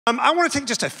I want to take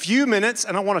just a few minutes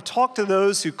and I want to talk to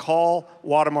those who call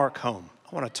Watermark home.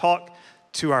 I want to talk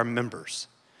to our members.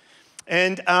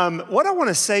 And what I want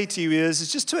to say to you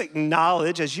is just to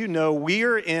acknowledge, as you know, we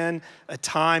are in a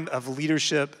time of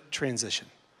leadership transition.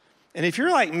 And if you're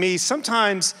like me,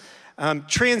 sometimes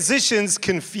transitions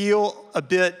can feel a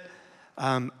bit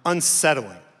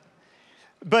unsettling.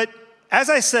 But as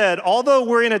I said, although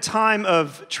we're in a time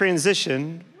of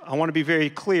transition, I want to be very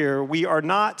clear, we are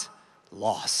not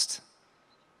lost.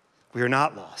 We are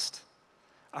not lost.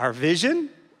 Our vision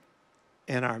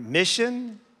and our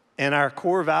mission and our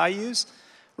core values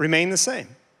remain the same.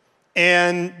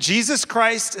 And Jesus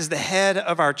Christ is the head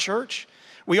of our church.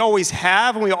 We always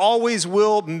have and we always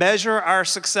will measure our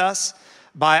success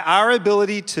by our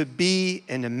ability to be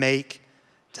and to make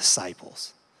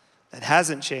disciples. That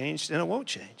hasn't changed and it won't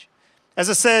change. As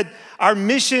I said, our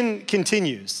mission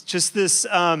continues. Just this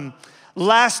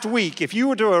last week, if you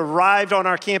were to arrive on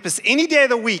our campus any day of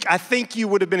the week, I think you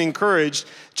would have been encouraged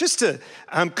just to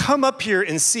come up here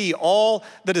and see all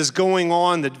that is going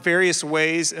on, the various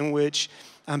ways in which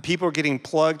people are getting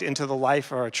plugged into the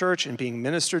life of our church and being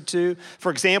ministered to.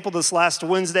 For example, this last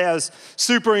Wednesday, I was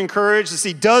super encouraged to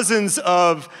see dozens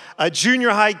of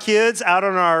junior high kids out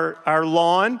on our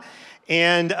lawn.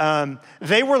 And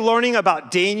they were learning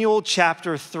about Daniel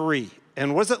chapter 3.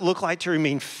 And what does it look like to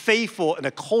remain faithful in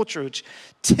a culture which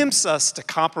tempts us to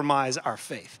compromise our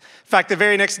faith? In fact, the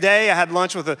very next day, I had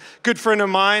lunch with a good friend of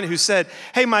mine who said,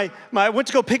 hey, I went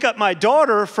to go pick up my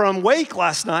daughter from Wake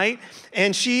last night,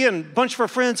 and she and a bunch of her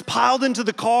friends piled into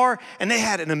the car, and they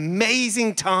had an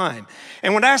amazing time.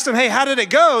 And when I asked them, hey, how did it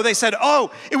go? They said, oh,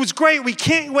 it was great. We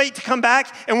can't wait to come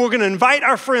back, and we're going to invite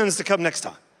our friends to come next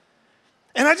time.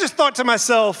 And I just thought to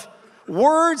myself,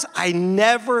 words I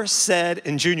never said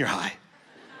in junior high,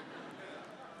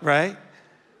 right?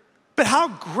 But how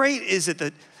great is it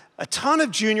that a ton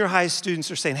of junior high students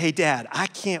are saying, hey, Dad, I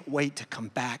can't wait to come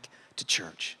back to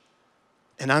church,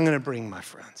 and I'm going to bring my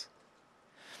friends.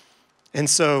 And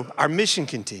so our mission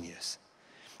continues.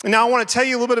 And now I want to tell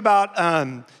you a little bit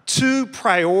about two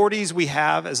priorities we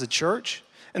have as a church.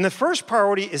 And the first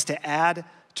priority is to add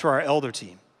to our elder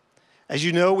team. As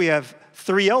you know, we have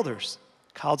 3 elders,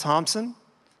 Kyle Thompson,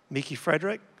 Mickey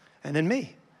Frederick, and then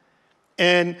me.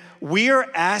 And we are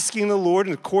asking the Lord,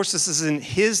 and of course this is in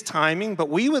his timing, but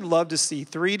we would love to see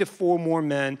 3 to 4 more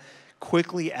men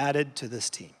quickly added to this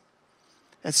team.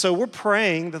 And so we're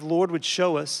praying that the Lord would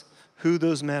show us who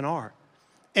those men are.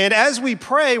 And as we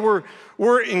pray, we're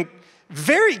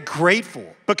very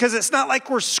grateful because it's not like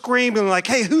we're screaming like,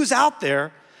 hey, who's out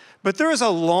there? But there is a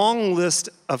long list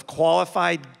of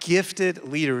qualified, gifted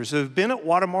leaders who have been at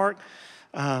Watermark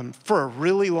for a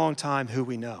really long time who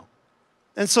we know.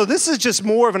 And so this is just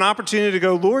more of an opportunity to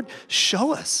go, Lord,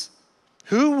 show us.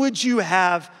 Who would you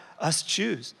have us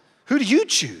choose? Who do you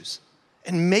choose?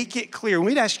 And make it clear.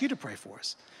 We'd ask you to pray for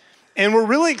us. And we're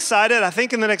really excited, I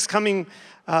think in the next coming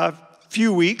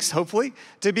few weeks, hopefully,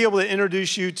 to be able to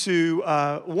introduce you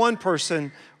to one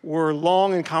person we're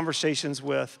long in conversations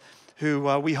with who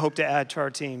we hope to add to our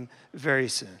team very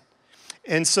soon.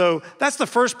 And so that's the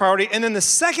first priority. And then the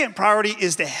second priority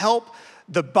is to help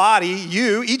the body,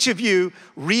 each of you,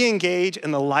 re-engage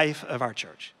in the life of our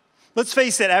church. Let's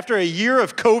face it, after a year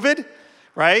of COVID,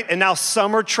 right, and now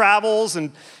summer travels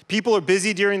and people are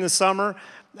busy during the summer,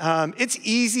 it's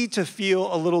easy to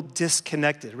feel a little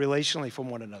disconnected relationally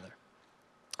from one another.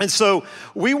 And so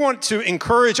we want to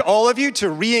encourage all of you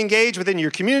to re-engage within your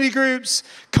community groups,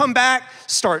 come back,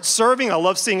 start serving. I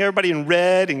love seeing everybody in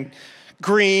red and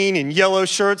green and yellow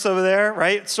shirts over there,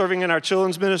 right? Serving in our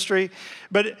children's ministry.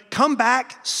 But come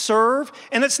back, serve.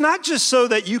 And it's not just so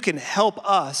that you can help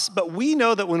us, but we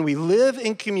know that when we live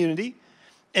in community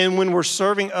and when we're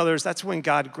serving others, that's when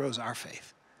God grows our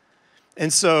faith.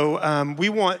 And so we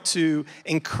want to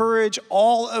encourage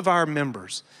all of our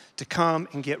members to come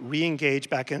and get re-engaged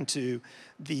back into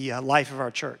the life of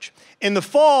our church. In the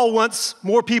fall, once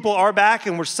more people are back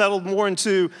and we're settled more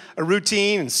into a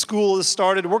routine and school has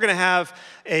started, we're going to have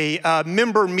a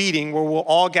member meeting where we'll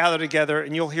all gather together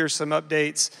and you'll hear some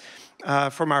updates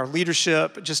from our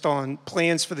leadership just on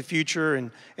plans for the future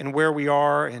and where we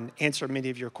are and answer many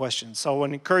of your questions. So I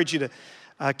want to encourage you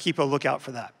to keep a lookout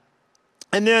for that.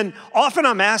 And then often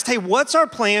I'm asked, hey, what's our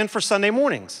plan for Sunday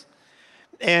mornings?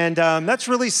 And that's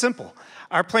really simple.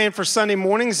 Our plan for Sunday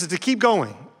mornings is to keep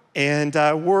going. And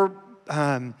we're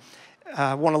want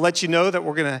to let you know that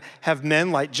we're going to have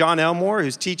men like John Elmore,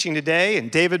 who's teaching today, and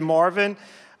David Marvin.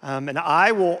 And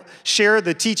I will share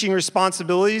the teaching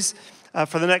responsibilities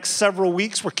for the next several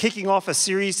weeks. We're kicking off a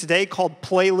series today called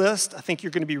Playlist. I think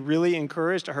you're going to be really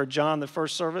encouraged. I heard John, the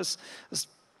first service, was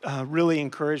really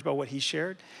encouraged by what he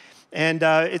shared. And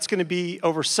it's going to be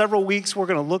over several weeks. We're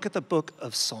going to look at the book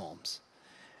of Psalms.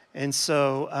 And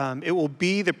so it will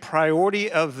be the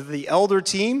priority of the elder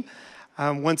team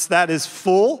once that is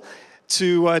full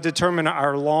to determine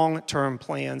our long-term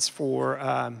plans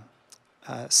for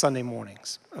Sunday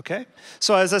mornings, okay?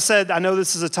 So as I said, I know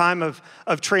this is a time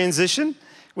of transition,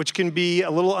 which can be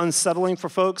a little unsettling for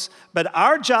folks, but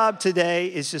our job today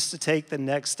is just to take the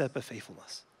next step of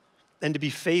faithfulness and to be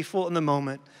faithful in the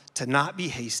moment, to not be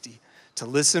hasty, to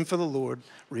listen for the Lord,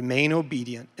 remain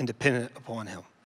obedient and dependent upon him.